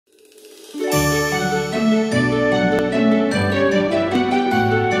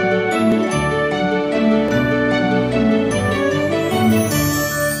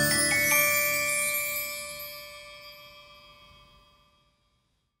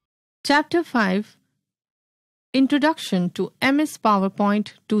Chapter 5 Introduction to MS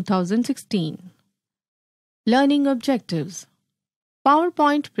PowerPoint 2016 Learning Objectives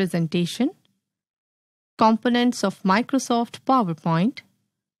PowerPoint Presentation Components of Microsoft PowerPoint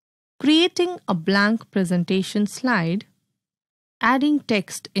Creating a blank presentation slide Adding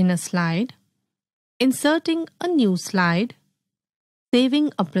text in a slide Inserting a new slide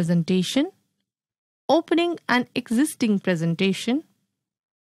Saving a presentation Opening an existing presentation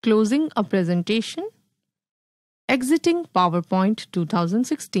Closing a presentation Exiting PowerPoint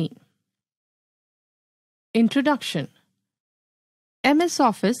 2016 Introduction MS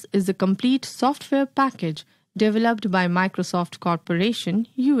Office is a complete software package developed by Microsoft Corporation,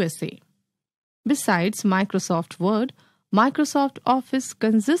 USA. Besides Microsoft Word, Microsoft Office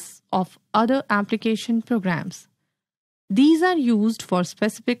consists of other application programs. These are used for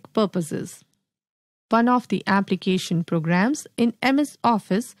specific purposes. One of the application programs in MS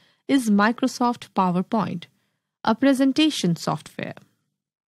Office is Microsoft PowerPoint, a presentation software.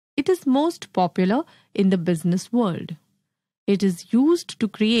 It is most popular in the business world. It is used to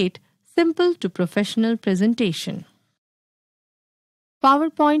create simple to professional presentation.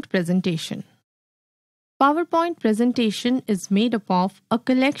 PowerPoint presentation. PowerPoint presentation is made up of a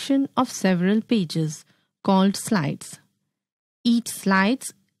collection of several pages called slides. Each slide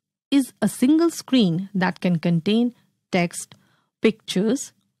is a single screen that can contain text,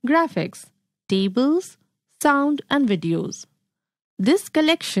 pictures, graphics, tables, sound and videos. This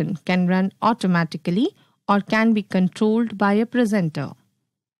collection can run automatically or can be controlled by a presenter.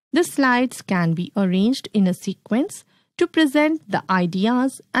 The slides can be arranged in a sequence to present the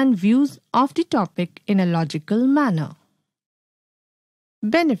ideas and views of the topic in a logical manner.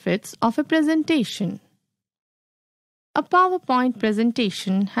 Benefits of a presentation. A PowerPoint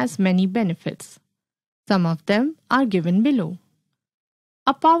presentation has many benefits. Some of them are given below.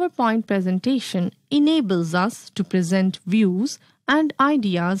 A PowerPoint presentation enables us to present views and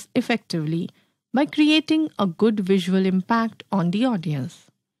ideas effectively by creating a good visual impact on the audience.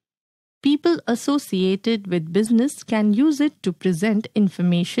 People associated with business can use it to present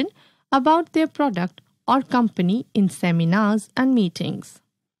information about their product or company in seminars and meetings.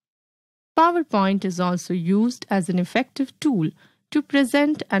 PowerPoint is also used as an effective tool to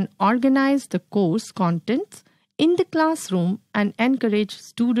present and organize the course contents in the classroom and encourage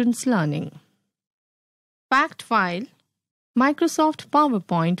students' learning. Fact file: Microsoft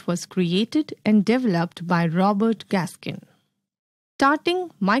PowerPoint was created and developed by Robert Gaskin.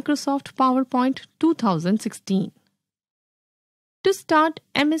 Starting Microsoft PowerPoint 2016. To start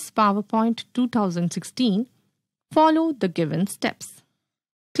MS PowerPoint 2016, follow the given steps.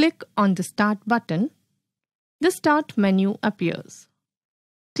 Click on the Start button. The Start menu appears.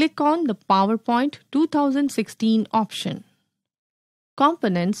 Click on the PowerPoint 2016 option.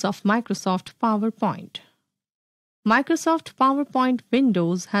 Components of Microsoft PowerPoint. Microsoft PowerPoint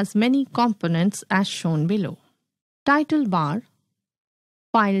Windows has many components as shown below. Title bar,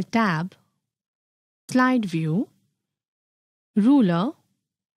 File tab, Slide view, Ruler,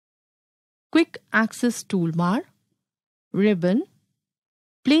 Quick Access toolbar, Ribbon,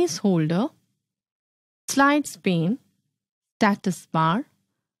 Placeholder, Slides pane, Status bar,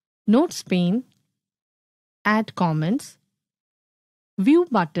 Notes pane, Add comments, View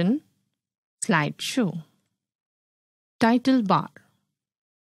button, Slideshow. Title bar.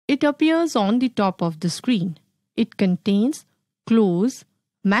 It appears on the top of the screen. It contains Close,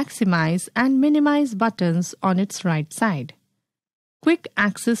 Maximize and Minimize buttons on its right side. Quick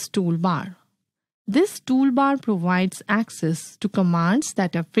Access toolbar. This toolbar provides access to commands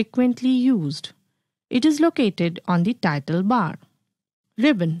that are frequently used. It is located on the title bar.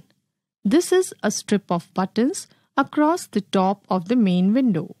 Ribbon. This is a strip of buttons across the top of the main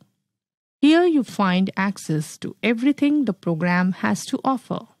window. Here you find access to everything the program has to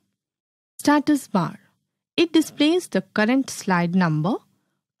offer. Status bar. It displays the current slide number,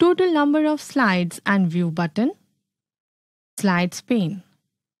 total number of slides and view button. Slides pane.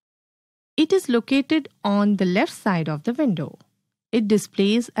 It is located on the left side of the window. It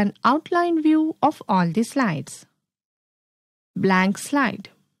displays an outline view of all the slides. Blank slide.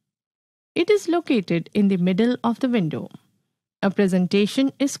 It is located in the middle of the window. A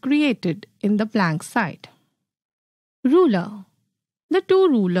presentation is created in the blank side. Ruler. The two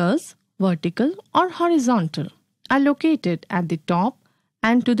rulers, vertical or horizontal, are located at the top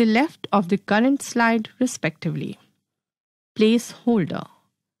and to the left of the current slide respectively. Placeholder.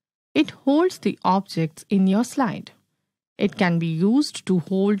 It holds the objects in your slide. It can be used to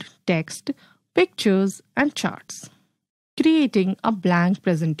hold text, pictures, and charts. Creating a blank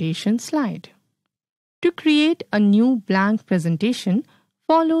presentation slide. To create a new blank presentation,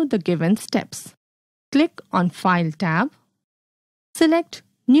 Follow the given steps. Click on File tab. Select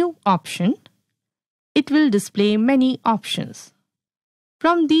New option. It will display many options.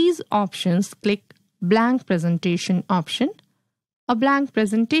 From these options, click Blank Presentation option. A blank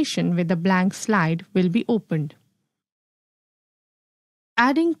presentation with a blank slide will be opened.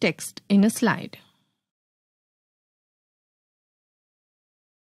 Adding text in a slide.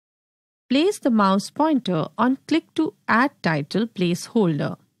 Place the mouse pointer on Click to Add Title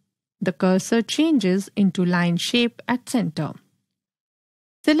placeholder. The cursor changes into line shape at center.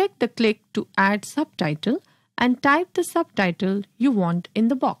 Select the Click to Add Subtitle and type the subtitle you want in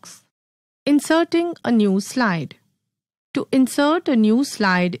the box. Inserting a new slide. To insert a new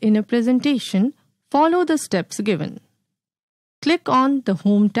slide in a presentation, follow the steps given. Click on the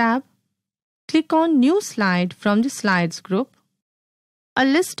Home tab. Click on New Slide from the Slides group. A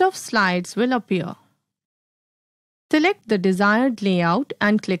list of slides will appear. Select the desired layout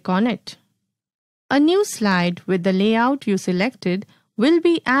and click on it. A new slide with the layout you selected will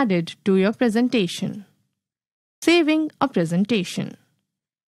be added to your presentation. Saving a presentation.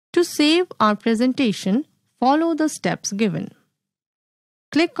 To save our presentation, follow the steps given.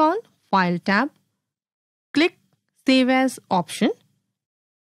 Click on File tab. Click Save As option.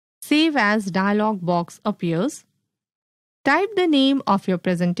 Save As dialog box appears. Type the name of your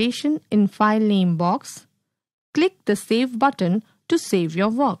presentation in File Name box. Click the Save button to save your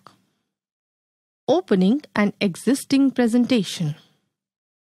work. Opening an existing presentation.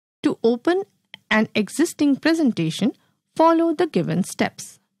 To open an existing presentation, follow the given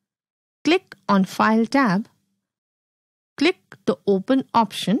steps. Click on File tab. Click the Open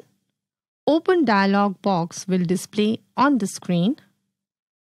option. Open dialog box will display on the screen.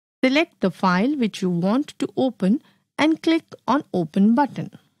 Select the file which you want to open and click on Open button.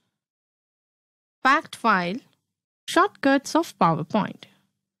 Fact file. Shortcuts of PowerPoint.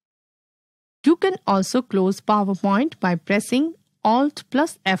 You can also close PowerPoint by pressing Alt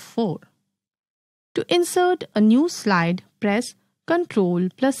plus F4. To insert a new slide, press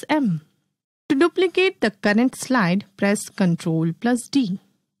Ctrl plus M. To duplicate the current slide, press Ctrl plus D.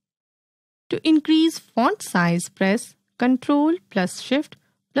 To increase font size, press Ctrl plus Shift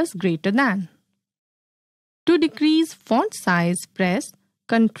plus greater than. To decrease font size, press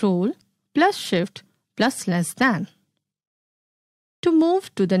Ctrl plus Shift plus less than. To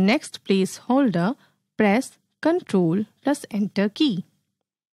move to the next placeholder, press Ctrl plus Enter key.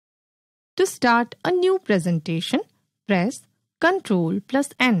 To start a new presentation, press Ctrl plus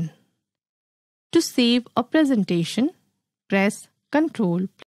N. To save a presentation, press Ctrl.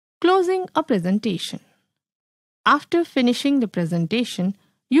 Closing a presentation. After finishing the presentation,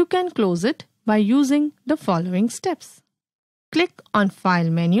 you can close it by using the following steps. Click on File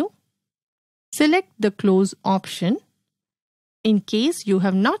menu. Select the Close option. In case you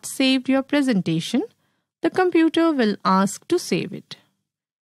have not saved your presentation, the computer will ask to save it.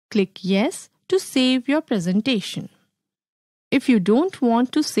 Click Yes to save your presentation. If you don't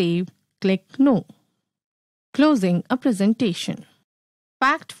want to save, click No. Closing a presentation.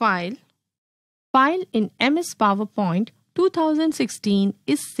 Fact file. File in MS PowerPoint 2016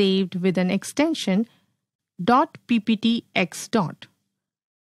 is saved with an extension .pptx.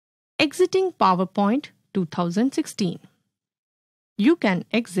 Exiting PowerPoint 2016. You can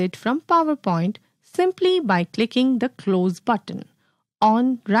exit from PowerPoint simply by clicking the Close button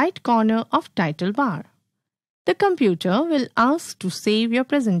on right corner of title bar. The computer will ask to save your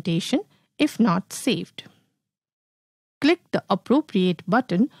presentation if not saved. Click the appropriate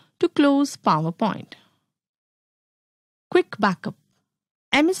button to close PowerPoint. Quick backup.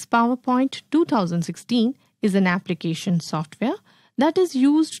 MS PowerPoint 2016 is an application software that is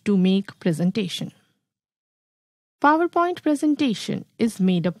used to make presentation. PowerPoint presentation is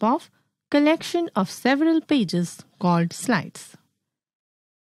made up of collection of several pages called slides.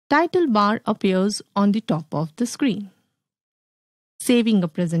 Title bar appears on the top of the screen. Saving a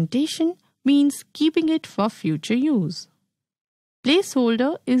presentation means keeping it for future use.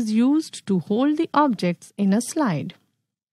 Placeholder is used to hold the objects in a slide.